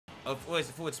Oh, it's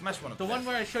a forward smash one. The one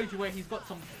where I showed you where he's got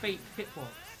some fake hitbox.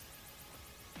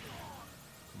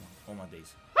 Come on, all my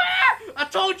days. I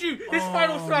told you! His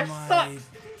final smash sucks!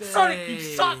 Sonic, you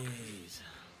suck!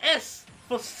 S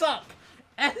for suck!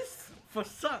 S for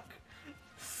suck!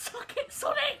 Suck it,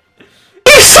 Sonic!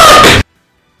 You suck!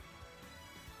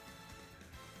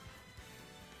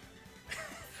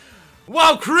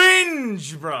 Wow,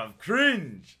 cringe, bruv.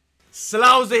 Cringe.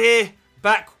 Slouser here,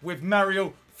 back with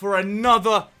Mario for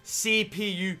another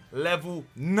CPU level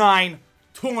 9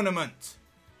 tournament.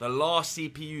 The last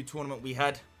CPU tournament we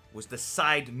had was the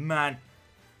sideman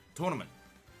tournament.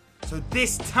 So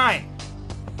this time,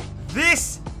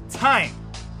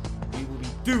 we will be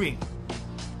doing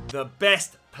the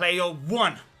best player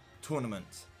 1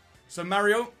 tournament. So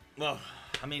Mario, well,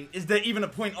 I mean, is there even a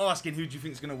point asking who do you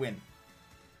think is going to win?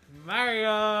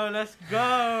 Mario, let's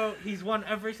go! He's won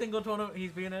every single tournament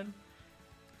he's been in.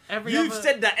 You've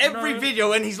said that every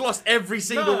video and he's lost every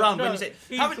single round. No, when you say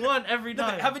he's won every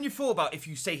time. Haven't you thought about if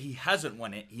you say he hasn't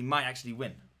won it, he might actually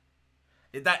win?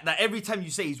 That every time you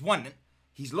say he's won it,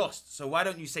 he's lost. So why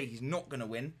don't you say he's not going to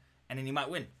win and then he might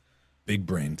win? Big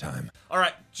brain time.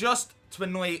 Alright, just to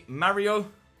annoy Mario,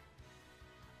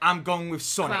 I'm going with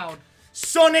Sonic. Cloud.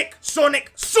 Sonic,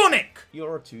 Sonic, Sonic!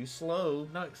 You're too slow.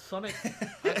 No, Sonic.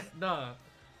 No,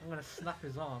 I'm going to snap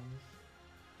his arms.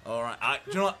 Alright,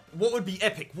 do you know what would be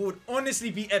epic? What would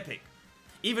honestly be epic?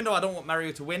 Even though I don't want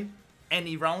Mario to win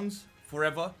any rounds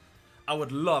forever, I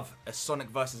would love a Sonic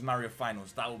versus Mario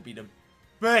finals. That would be the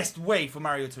best way for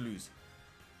Mario to lose.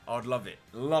 I would love it.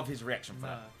 Love his reaction for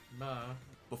that. No.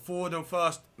 Before the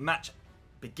first match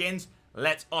begins,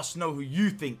 let us know who you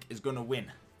think is going to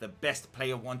win the best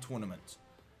player 1 tournament.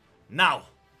 Now,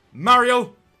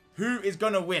 Mario, who is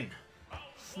going to win?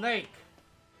 Snake.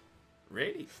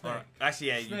 Really? Snake. Alright. Actually,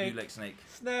 yeah, Snake. you do like Snake.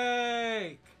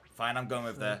 Snake. Fine, I'm going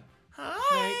with Snake. the...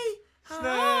 Hi!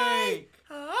 Snake.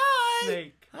 Hi!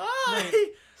 Snake. Hi!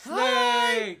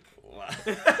 Snake.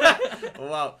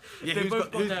 Wow. Yeah,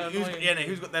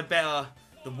 who's got their better,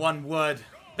 the one word?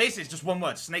 Basically, it's just one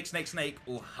word. Snake, snake, snake,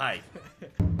 or hi.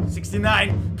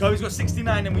 69. Kobe's got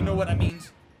 69 and we know what that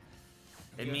means.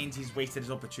 It means he's wasted his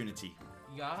opportunity.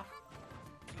 Yeah.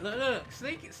 Look.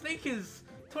 Snake is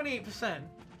 28%.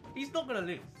 He's not going to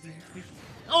lose.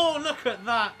 Oh, look at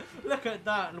that. Look at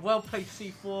that. Well played,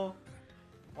 C4.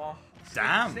 Oh,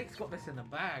 Damn. Snake's got this in the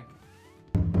bag.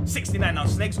 69 now.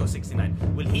 Snake's got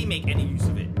 69. Will he make any use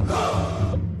of it?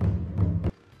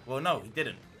 Well, no, he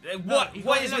didn't. What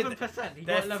is it?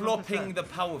 They're flopping the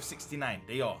power of 69.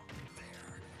 They are.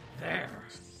 There.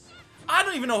 I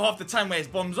don't even know half the time where his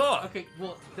bombs are. Okay,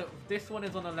 well, this one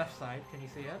is on the left side. Can you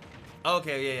see it?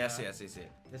 Okay, yeah, I see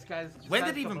it. This guy's. When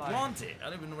did he even plant it? I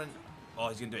don't even know when. Oh,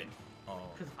 he's gonna do it. Oh.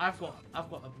 Because I've got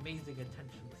amazing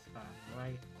attention span,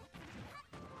 right?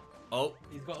 Oh.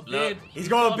 He's got a bid. Look, he's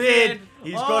got a bid.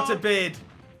 He's got a bid.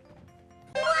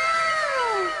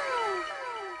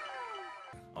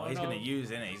 Oh, he's gonna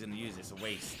use it. He's gonna use it. It's a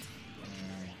waste.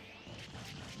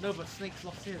 No, but Snake's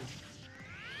lost his.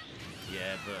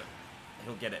 Yeah, but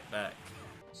he'll get it back.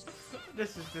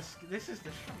 This is destruction.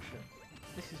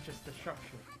 This is just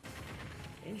destruction.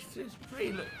 It's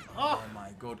pretty. Look. Oh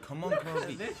my God! Come on, look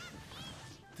Kobe. at this.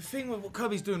 The thing with what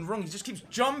Kobe's doing wrong, he just keeps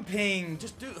jumping.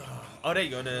 Just do. Oh, there you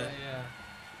go. Yeah.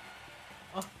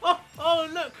 Oh!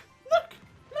 Look!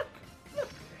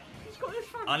 He's got his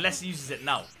front. Unless he uses it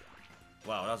now.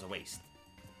 Wow, that was a waste.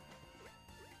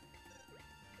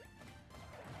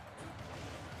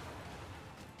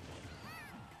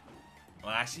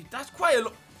 Well, actually, that's quite a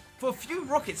lot. For a few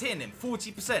rockets hitting him,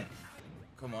 40%.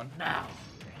 Come on. Now.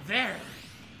 There.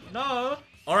 No.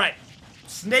 Alright.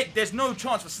 Snake, there's no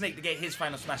chance for Snake to get his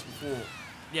final smash before.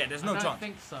 Yeah, there's no chance. I don't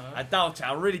think so. I doubt it.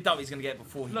 I really doubt he's going to get it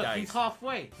before he dies. Look,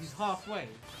 he's halfway.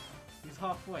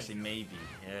 Actually, maybe.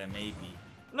 Yeah, maybe.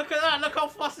 Look at that. Look how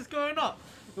fast it's going up.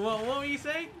 What were you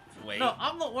saying? Wait. No,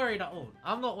 I'm not worried at all.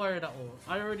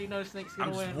 I already know Snake's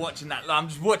going to win. I'm just watching that. I'm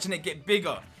just watching it get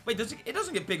bigger. Wait, it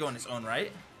doesn't get bigger on its own,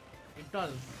 right? It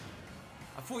does.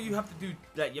 I thought you have to do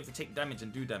that. You have to take damage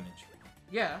and do damage.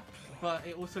 Yeah, but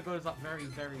it also goes up very,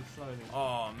 very slowly.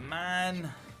 Oh, man.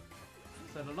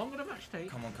 So the longer the match takes...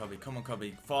 Come on, Kobe. Come on,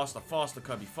 Kobe. Faster,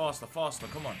 Kobe. Faster.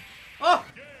 Come on. Oh!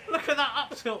 Look at that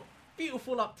up tilt.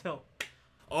 Beautiful up tilt.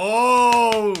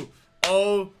 Oh!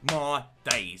 Oh, my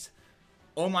days.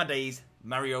 All my days,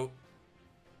 Mario.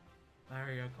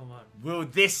 Mario, come on. Will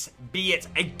this be it?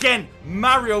 Again,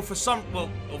 Mario for some... Well,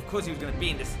 of course he was going to be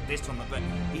in this tournament, but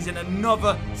he's in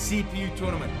another CPU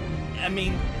tournament. I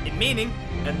mean, meaning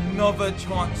another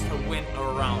chance to win a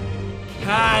round.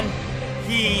 Can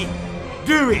he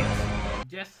do it?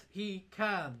 Yes, he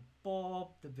can. Bob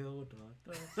the Builder.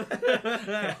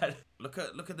 Look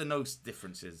at the nose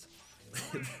differences.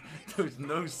 Those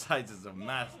nose sizes are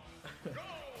massive.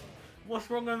 What's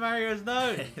wrong with Mario's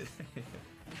nose?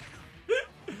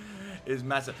 Is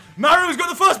massive. Mario's got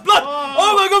the first blood!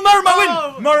 Oh my god, Mario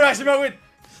might win! Mario actually might win!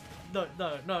 No,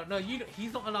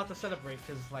 he's not allowed to celebrate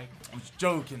because, like... I was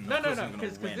joking. No,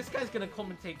 because this guy's gonna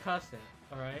commentate Kirsten,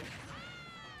 alright?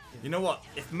 You know what?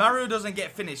 If Mario doesn't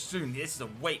get finished soon, this is a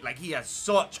wait. Like, he has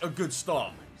such a good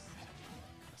start.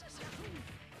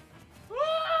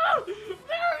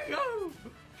 Mario!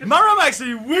 Mario might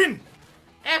actually win!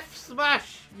 F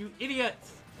smash, you idiot!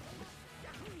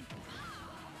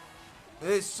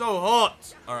 It's so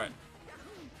hot! Alright.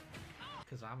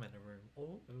 Because I'm in the room.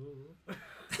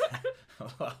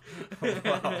 Wow.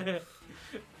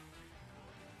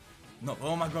 No,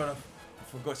 oh my god, I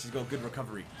forgot she's got good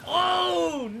recovery.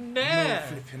 Oh, Nair! No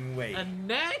flipping way. A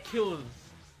Nair kills.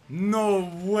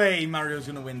 No way Mario's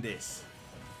gonna win this.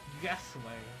 Yes,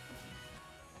 way.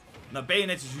 No,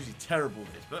 Bayonetta is usually terrible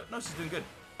at this, but no, she's doing good.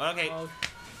 Okay. Oh,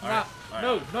 Alright,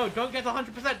 no, don't get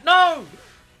 100%. No!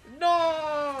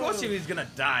 No! Of course he was gonna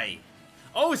die.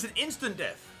 Oh, it's an instant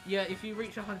death. Yeah, if you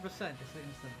reach 100%, it's an instant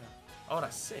death. Oh,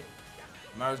 that's sick.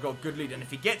 Mario's got a good lead, and if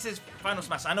he gets his final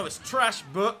smash, I know it's trash,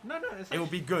 but No, it will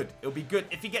be good. It'll be good.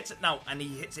 If he gets it now and he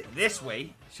hits it this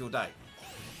way, she'll die.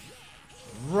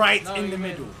 Right in the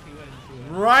middle. He wins.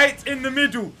 Right in the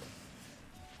middle.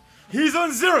 He's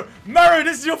on 0. Mario,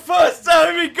 this is your first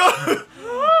time. Here we go.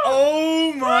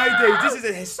 Oh my day. This is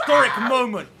a historic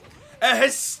moment. A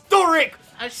historic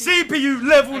CPU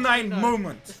level 9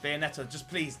 moment. Bayonetta, just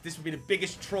please. This would be the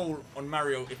biggest troll on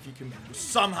Mario if you can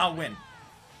somehow win.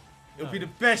 It'll be the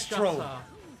best troll.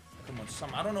 Come on,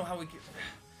 I don't know how we get.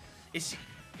 It's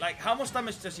like, how much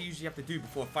damage does he usually have to do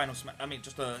before a final smash? I mean,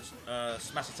 just a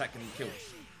smash attack and kill.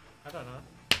 I don't know.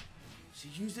 She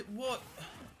used it what?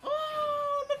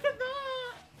 Oh, look at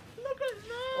that! Look at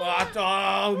that!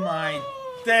 Oh my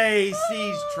days,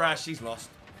 she's trash. She's lost.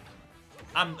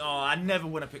 I never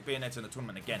want to pick Bayonetta in a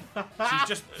tournament again.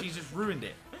 She's just ruined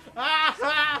it.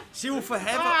 She will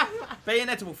forever.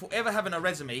 Bayonetta will forever have in her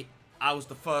resume. I was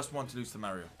the first one to lose to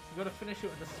Mario. You gotta finish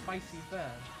it with a spicy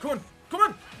bear. Come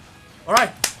on. All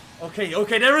right.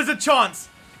 Okay. There is a chance.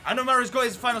 I know Mario's got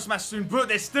his final smash soon, but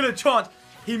there's still a chance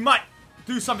he might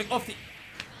do something off the.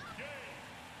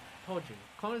 Told you.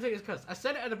 Commentator's cursed. I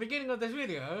said it at the beginning of this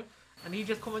video, and he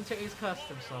just commentator's cursed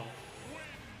himself.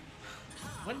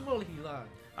 When will he learn?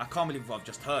 I can't believe what I've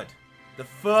just heard. The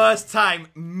first time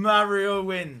Mario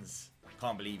wins.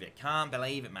 Can't believe it. Can't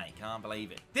believe it, mate. Can't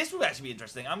believe it. This will actually be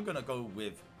interesting. I'm going to go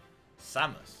with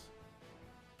Samus.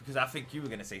 Because I think you were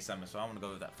going to say Samus, so I want to go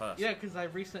with that first. Yeah, because I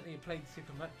recently played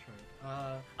Super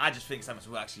Metroid. I just think Samus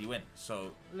will actually win.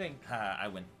 So, Link. I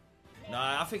win. No,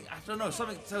 I don't know.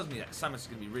 Something tells me that Samus is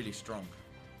going to be really strong.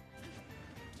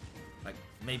 Like,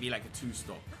 maybe like a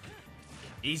 2-stop.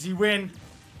 Easy win.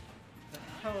 What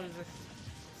the hell is this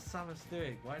Samus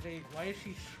doing? Why is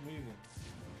she schmooving?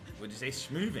 Would you say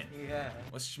schmooving? Yeah.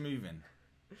 What's schmooving?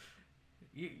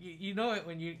 You know it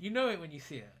when you know it when you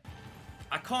see it.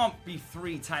 I can't be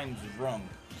 3 times wrong.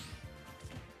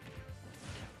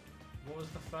 What was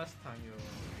the first time you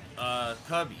were?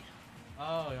 Kirby.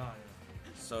 Oh yeah.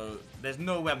 So there's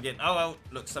no way I'm getting. Oh well,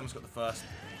 look, someone's got the first.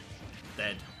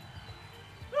 Dead.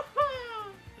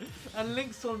 And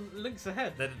Link's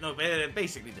ahead. They're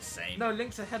basically the same. No,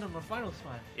 Link's ahead on the final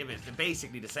smash. Yeah, but they're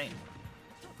basically the same.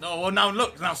 No, well now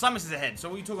look, now Samus is ahead. So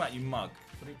what are you talking about, you mug?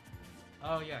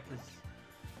 Oh yeah, because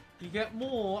you get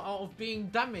more out of being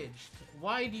damaged.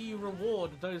 Why do you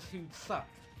reward those who suck?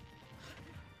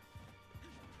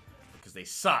 Because they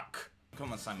suck.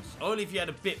 Come on, Samus. Only if you had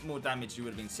a bit more damage, you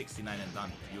would have been 69 and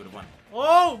done. You would have won.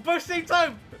 Oh, both same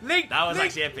time. Link. That was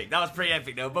actually epic. That was pretty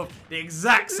epic. They were both the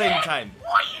exact same time.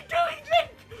 What are you doing, Link?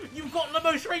 You've got the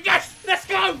most ring. Yes, let's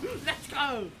go. Let's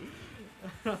go.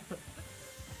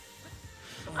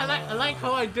 I like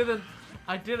how I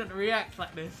didn't react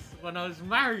like this when I was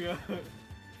Mario.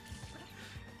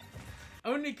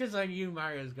 Only because I knew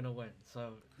Mario was gonna win.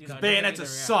 So you know, Bayonetta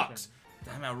sucks.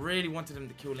 Damn, I really wanted him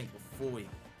to kill Link before he.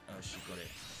 Oh, she got it.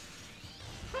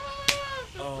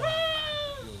 Oh.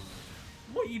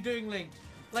 What are you doing, Link?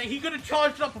 Like, he could have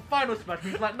charged up for Final Smash.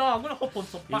 He's like, no, I'm gonna hop on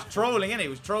some. He was trolling, innit? He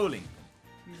was trolling.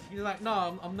 He's like,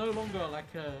 no, I'm no longer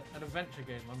like an adventure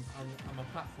game. I'm a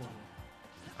platform.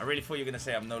 I really thought you were gonna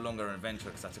say I'm no longer an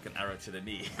adventurer because I took an arrow to the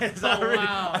knee.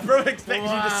 Wow. I probably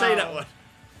expected you to say that one.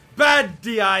 Bad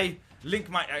DI. Link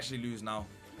might actually lose now.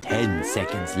 10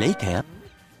 seconds later.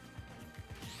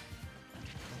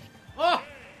 Oh!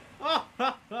 Oh!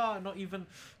 Not even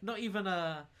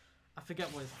I forget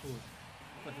what it's called.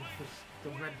 But it's just the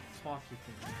red sparkly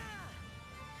thing.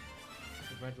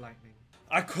 Red Lightning.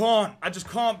 I can't. I just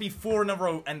can't be 4 in a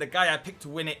row and the guy I picked to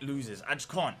win it loses. I just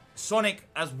can't. Sonic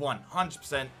has won.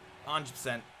 100%.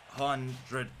 100%.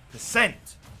 100%.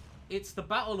 It's the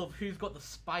battle of who's got the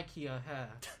spikier hair.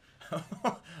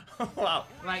 Wow.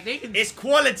 Like, they can... It's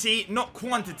quality, not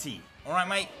quantity. Alright,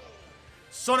 mate?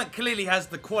 Sonic clearly has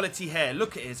the quality hair.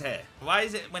 Look at his hair. Why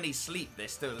is it when they sleep, they're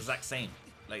still the exact same?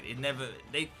 Like, it never...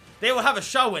 They will have a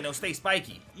shower and it'll stay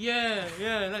spiky. Yeah,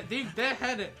 yeah. Like, their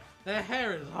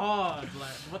hair is hard. Like,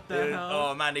 what the hell?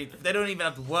 Oh, man. They don't even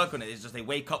have to work on it. It's just they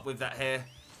wake up with that hair.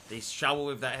 They shower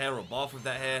with that hair or bath with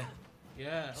that hair.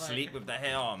 Yeah. Like, Sleep with that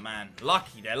hair. Oh, man.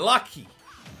 Lucky. They're lucky.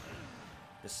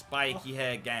 The spiky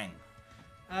hair gang.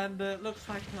 And it looks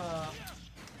like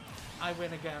I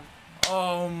win again.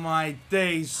 Oh my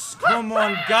days. Come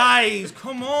on, guys.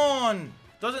 Come on.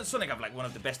 Doesn't Sonic have like one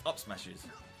of the best up smashes?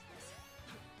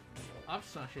 Up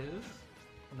smashes?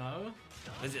 No.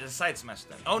 Is it a side smash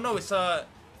then? Oh no, it's a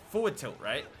forward tilt,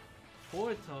 right?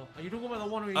 Forward tilt? Are you talking about the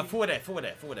one where you... Forward air, forward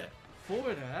air, forward air.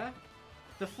 Forward air?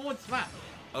 The forward smash?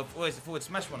 Oh, is the forward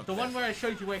smash one of the one where I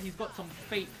showed you where he's got some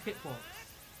fake hitbox.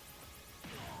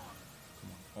 Come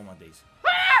on, all my days.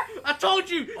 I told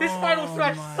you! This final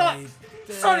smash sucks!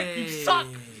 Sonic, you suck!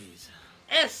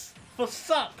 S for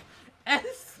suck!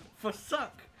 S for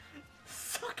suck!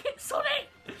 Suck it, Sonic!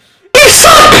 You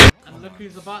suck! And look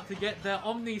who's about to get their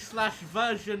Omni Slash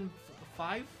version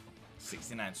 5?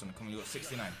 69, Sonic, come on, you got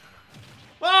 69.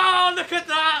 Oh, look at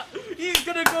that! He's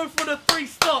gonna go for the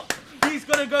 3-stop! He's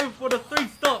gonna go for the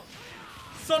 3-stop!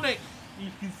 Sonic, you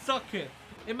can suck it.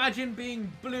 Imagine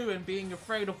being blue and being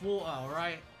afraid of water,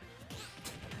 alright?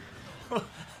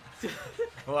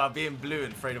 Well, being blue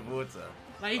and afraid of water.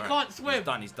 Like, he can't swim. He's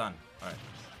done, he's done. Alright.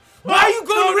 Why are you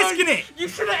going risking it? You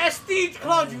should have SD'd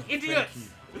Cloud, you idiot!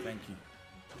 Thank you.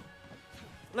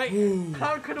 Like,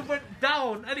 Cloud could have went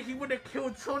down and he would have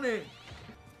killed Sonic.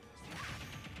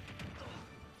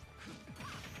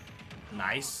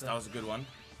 Nice, that was a good one.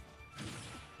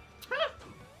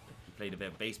 He played a bit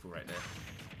of baseball right there.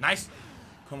 Nice.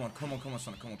 Come on, come on, come on,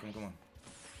 Sonic, come on, come on, come on.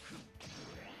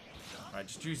 Alright,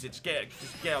 just use it, just get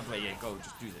out of the way, yeah, go,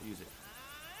 just use it.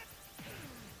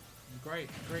 Great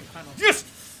final. Yes!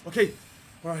 Okay.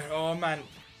 Alright, oh man.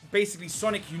 Basically,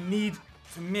 Sonic, you need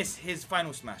to miss his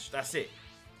final smash. That's it.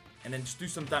 And then just do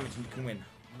some damage and you can win.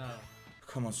 No.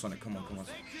 Come on, Sonic, come on, come on.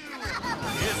 Is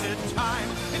it time?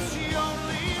 It's the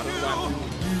only you.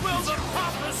 Will the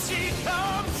prophecy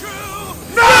come true?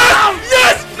 No!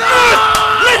 Yes! Yes!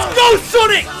 Let's go,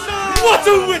 Sonic! What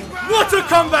a win! What a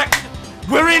comeback!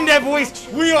 We're in there, boys.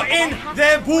 We are in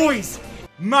there, boys.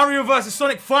 Mario vs.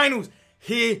 Sonic finals.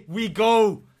 Here we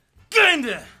go. Get in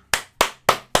there.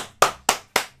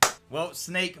 Well,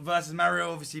 Snake versus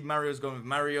Mario. Obviously, Mario's going with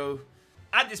Mario.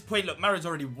 At this point, look, Mario's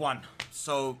already won.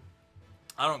 So,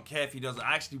 I don't care if he doesn't.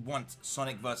 I actually want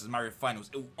Sonic versus Mario finals.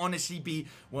 It will honestly be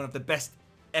one of the best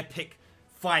epic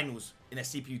finals in a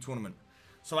CPU tournament.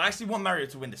 So, I actually want Mario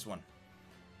to win this one.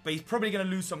 But he's probably going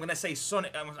to lose, so I'm going to say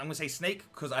Sonic. I'm going to say Snake,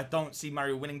 because I don't see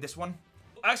Mario winning this one.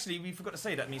 Actually, we forgot to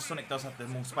say that means Sonic does have the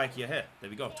more spikier hair. There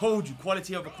we go. Told you,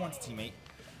 quality over quantity, mate.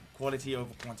 Quality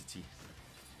over quantity.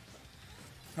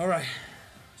 Alright.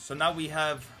 So now we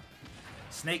have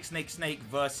Snake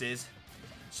versus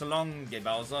So long, Gay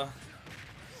Bowser.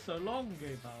 So long,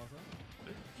 Gay Bowser.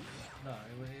 No,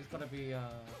 it's gotta be,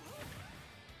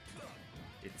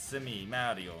 It's me,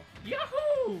 Mario.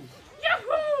 Yahoo!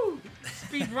 Yahoo!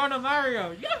 Speedrunner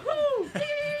Mario. Yahoo!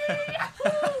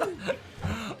 Yahoo!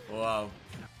 Wow.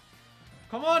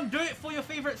 Come on, do it for your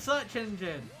favorite search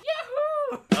engine.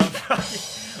 Yahoo!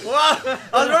 What?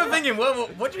 I was really thinking,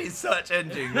 what do you mean search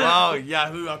engine? Wow,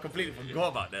 Yahoo! I completely forgot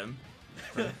about them.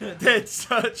 Dead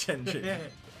search engine. Yeah.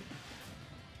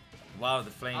 Wow,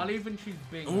 the flame. I'll even choose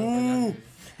Bing. Ooh,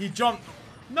 he jumped.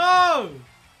 No!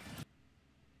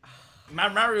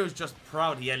 Mario's just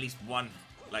proud he at least won,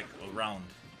 like, a round.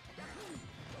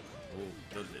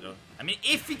 Oh, does it though? I mean,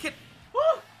 if he could...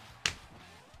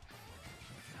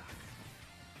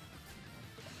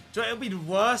 So it'll be the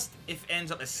worst if it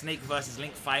ends up as Snake versus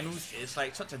Link finals. It's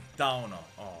like such a downer.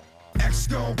 Oh. X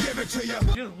gon' give it to you.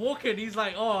 Just walking, he's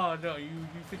like, oh no, you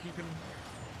think you can...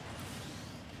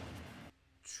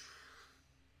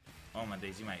 Oh my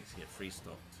days, he might get free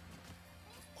stopped.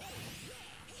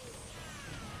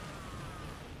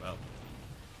 Well,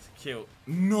 it's a kill.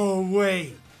 No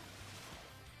way!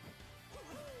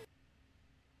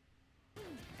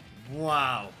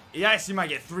 Wow. He actually might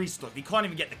get 3-stock. He can't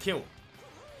even get the kill.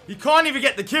 He can't even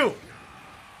get the kill!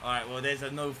 Alright, well, there's a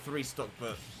no 3-stock,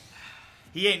 but...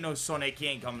 He ain't no Sonic. He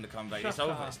ain't coming to come back. It's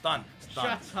over. It's done. It's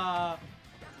done. Shut up.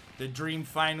 The Dream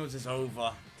Finals is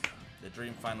over. The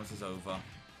Dream Finals is over.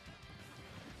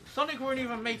 Sonic won't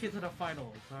even make it to the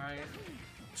finals, alright?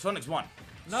 Sonic's won.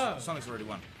 No. Sonic's already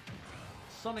won.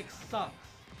 Sonic sucks.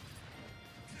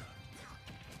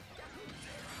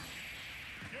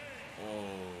 Oh,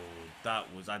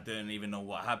 that was... I didn't even know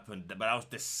what happened, but that was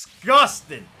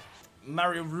disgusting.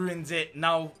 Mario ruins it.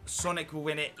 Now Sonic will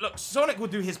win it. Look, Sonic will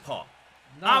do his part.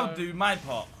 No. I'll do my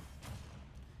part.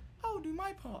 I'll do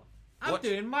my part. I'm Watch.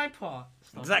 doing my part.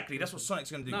 Exactly, that's what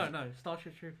Sonic's gonna do. No,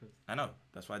 Starship Troopers. I know,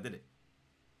 that's why I did it.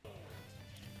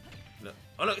 Look,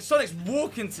 oh look, Sonic's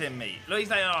walking to him, mate. Look, he's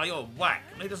like, oh, you're whack.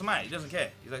 He doesn't matter, he doesn't care.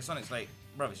 He's like, Sonic's like,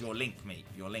 bro, it's your Link, mate.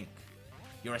 Your Link.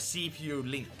 You're a CPU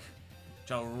Link.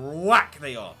 Just whack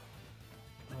they are.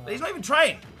 He's not even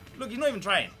trying. Look, he's not even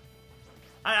trying.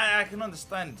 I can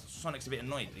understand Sonic's a bit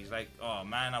annoyed. He's like, oh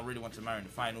man, I really want to Mario in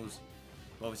the finals.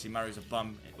 But obviously, Mario's a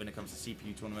bum when it comes to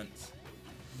CPU tournaments.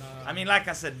 No. I mean, like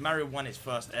I said, Mario won his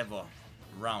first ever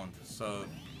round, so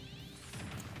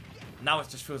now it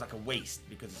just feels like a waste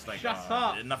because it's like Shut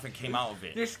up. Nothing came out of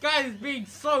it. This guy is being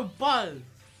so buzzed,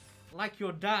 like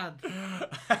your dad.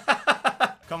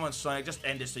 Come on, Sonic, just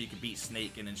end it so you can beat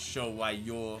Snake and then show why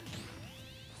you're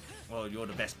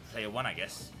the best player one, I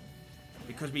guess.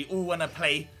 Because we all want to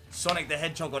play Sonic the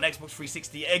Hedgehog on Xbox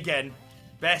 360 again.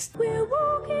 Best. We're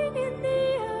walking in the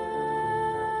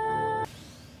air.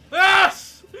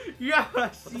 Yes!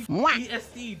 Yes! He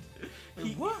SD'd.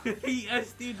 What? He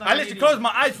SD'd like I literally closed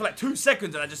my eyes for like 2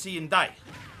 seconds and I just see him die.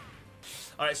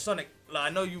 Alright, Sonic,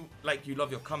 like, I know you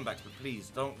love your comebacks, but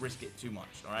please don't risk it too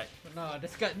much, alright? No,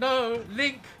 this guy. No,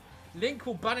 Link. Link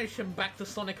will banish him back to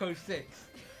Sonic 06.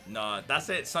 No, that's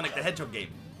it. Sonic the Hedgehog game.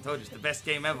 I told you, it's the best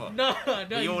game ever. No, no.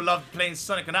 We all loved playing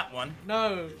Sonic on that one.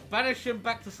 No, banish him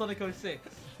back to Sonic 06.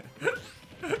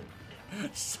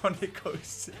 Sonic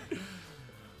 06.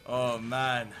 Oh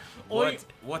man, Oi.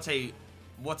 what a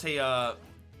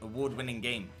award-winning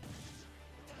game.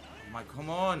 Oh my,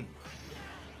 come on.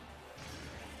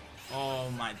 Oh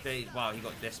my days! Wow, he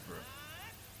got desperate.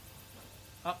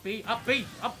 Up B,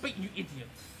 you idiot.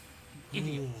 You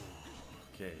idiot.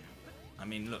 Okay. I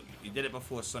mean, look, you did it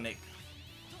before, Sonic.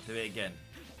 Do it again.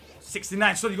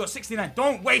 69, Sonic, you got 69.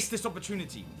 Don't waste this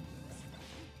opportunity.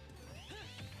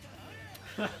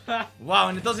 Wow,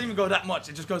 and it doesn't even go that much.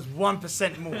 It just goes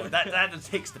 1% more. That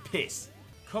just takes the piss.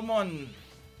 Come on.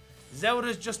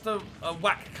 Zelda's just a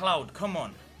whack cloud. Come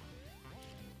on.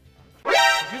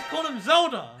 Just call him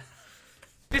Zelda.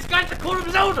 This guy should call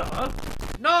him Zelda.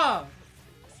 Nah.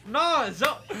 Nah,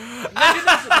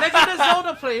 Legend of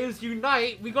Zelda players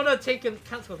unite. We gotta take him.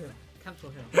 Cancel him. Cancel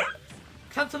him.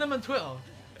 Cancel him on Twitter.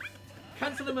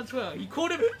 Cancel him on Twitter.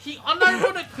 He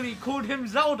unironically called him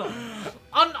Zelda.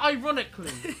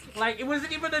 Unironically. Like, it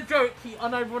wasn't even a joke. He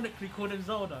unironically called him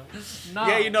Zelda. Nah.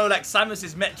 Yeah, you know, like Samus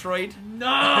is Metroid.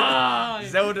 Nah.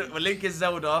 Zelda, well, Link is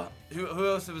Zelda. Who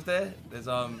else was there? There's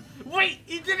Wait,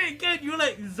 he did it again. You're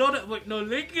like Zelda. Wait, no,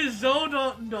 Link is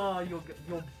Zelda. Nah, you're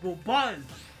buzzed.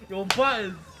 You're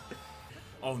buzzed.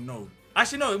 Oh no.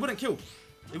 Actually, no, it wouldn't kill.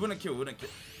 It wouldn't kill. It wouldn't kill.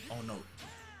 Oh no.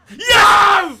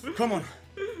 Yeah! Come on.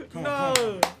 Come on. Come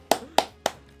on.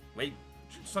 Wait,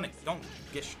 Sonic, don't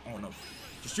get. Oh no.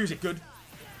 Just use it. Good.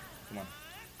 Come on.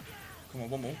 Come on.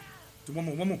 One more. Do one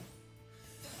more. One more.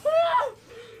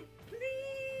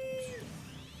 Please.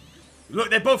 Look,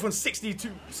 they're both on 62,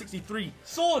 63.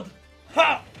 Sword.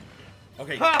 Ha.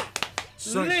 Okay. Ha.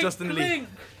 Sonic's Link, just in the lead.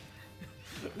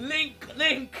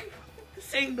 Link.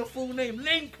 Saying the full name.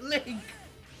 Link. Link.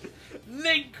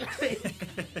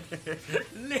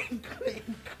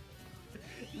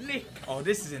 Oh,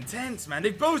 this is intense, man.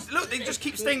 They both look. They just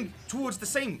keep staying towards the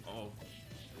same. Oh.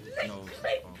 No. Oh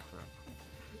crap.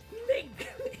 Link.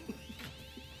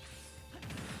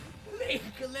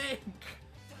 Come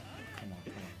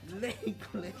on. Link.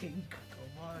 Come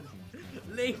on.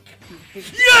 Link.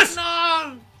 Yes!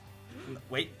 No!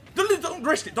 Wait. Don't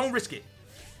risk it. Don't risk it.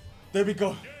 There we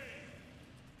go.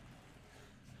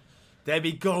 There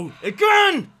we go.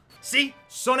 Again! See?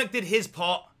 Sonic did his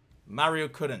part. Mario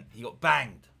couldn't. He got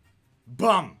banged.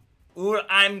 Bum. All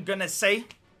I'm gonna say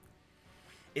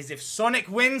is if Sonic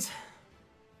wins,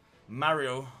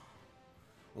 Mario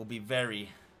will be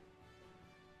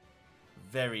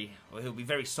he'll be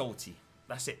very salty.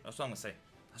 That's it. That's what I'm gonna say.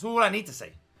 That's all I need to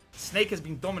say. Snake has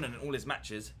been dominant in all his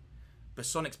matches, but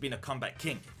Sonic's been a comeback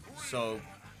king. So,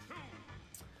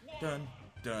 dun.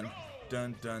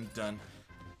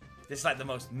 This is like the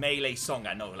most Melee song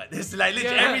I know. Like this is like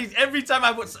literally every time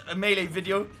I watch a Melee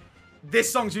video, this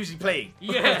song's usually playing.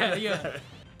 Yeah.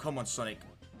 Come on, Sonic.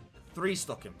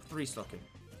 3-stock him.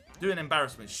 Do an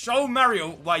embarrassment. Show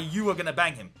Mario why you are gonna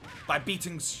bang him by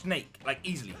beating Snake like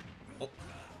easily. Oh,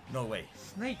 no way.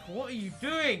 Snake, what are you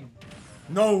doing?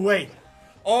 No way.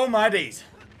 Oh my days.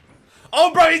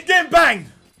 Oh, bro, he's getting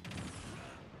banged.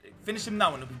 Finish him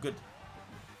now and it'll be good.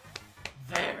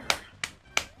 There.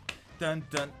 Dun,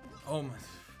 dun. Oh, my.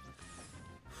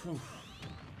 Whew.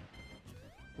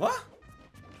 What?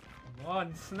 Come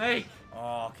on, Snake.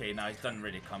 Oh, okay, now he's done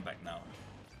really come back now.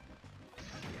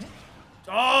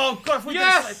 Oh, God, I thought you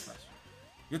Yes! did a side smash.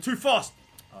 You're too fast.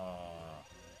 Oh.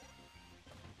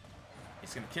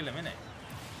 It's going to kill him, innit?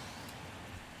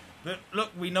 But look,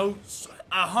 we know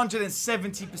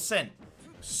 170%.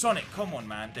 Sonic, come on,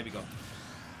 man. There we go.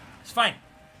 It's fine.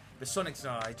 The Sonic's...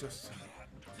 I just...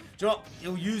 Do you know what?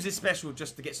 He'll use his special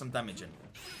just to get some damage in.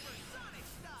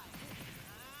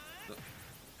 Look.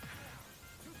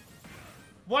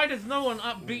 Why does no one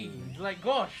up B? Like,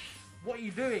 gosh, what are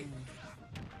you doing?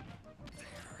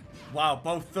 Wow,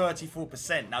 both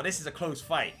 34%. Now, this is a close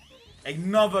fight.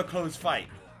 Another close fight.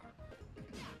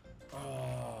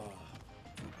 Oh.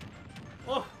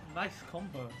 Oh, nice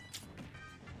combo.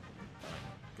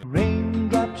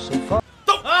 Raindrops so far.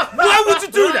 Don't, why would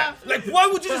you do that? Like, why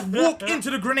would you just walk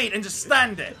into the grenade and just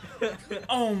stand there?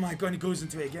 Oh my god, and he goes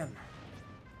into it again.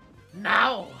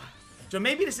 Now. So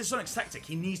maybe this is Sonic's tactic.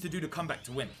 He needs to do the comeback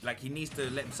to win. Like, he needs to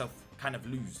let himself kind of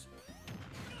lose.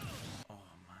 Oh,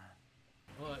 man.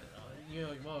 What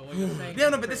you're saying? Yeah,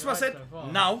 no, but this is what I said. So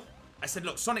far. Now, I said,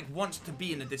 look, Sonic wants to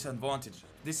be in a disadvantage.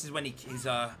 This is when his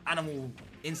animal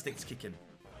instincts kick in.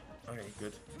 Okay,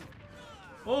 good.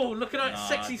 Oh, look at that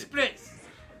sexy splits.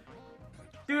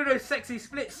 Do those sexy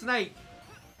splits, Snake.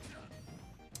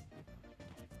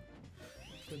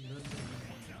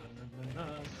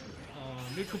 Oh,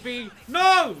 little B.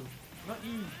 No! Not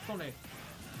you, Sonic.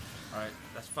 Alright,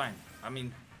 that's fine. I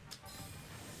mean,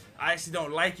 I actually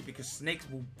don't like it because Snake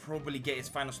will probably get his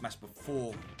final smash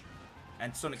before,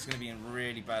 and Sonic's going to be in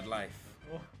really bad life.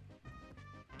 Oh.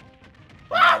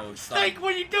 Oh, Ah! it's Snake, done.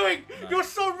 what are you doing? No. You're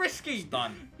so risky. It's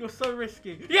done. You're so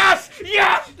risky. Yes!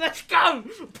 Yes! Let's go!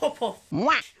 Pop off.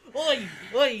 Oi!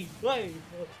 Oi! Oi!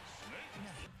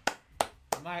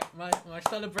 My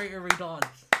celebratory dance.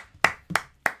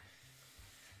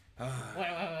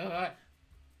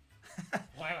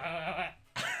 Wait.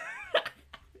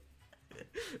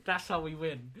 That's how we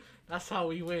win. That's how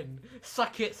we win.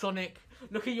 Suck it, Sonic.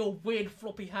 Look at your weird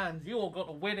floppy hands. You all got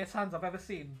the weirdest hands I've ever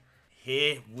seen.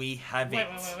 Here we have it.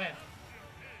 Wait.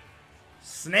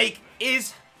 Snake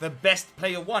is the best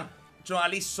player one. So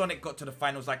at least Sonic got to the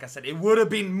finals, like I said. It would have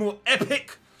been more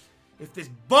epic if this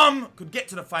bum could get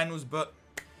to the finals, but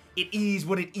it is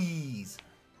what it is.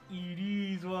 It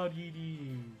is what it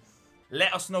is.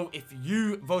 Let us know if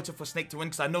you voted for Snake to win,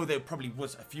 because I know there probably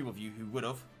was a few of you who would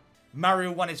have.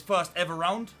 Mario won his first ever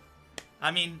round.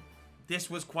 I mean, this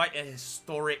was quite a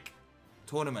historic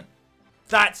tournament.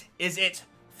 That is it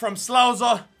from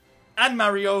Slouser and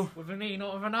Mario. With an E,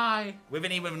 not with an I. With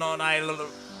an E, with an I.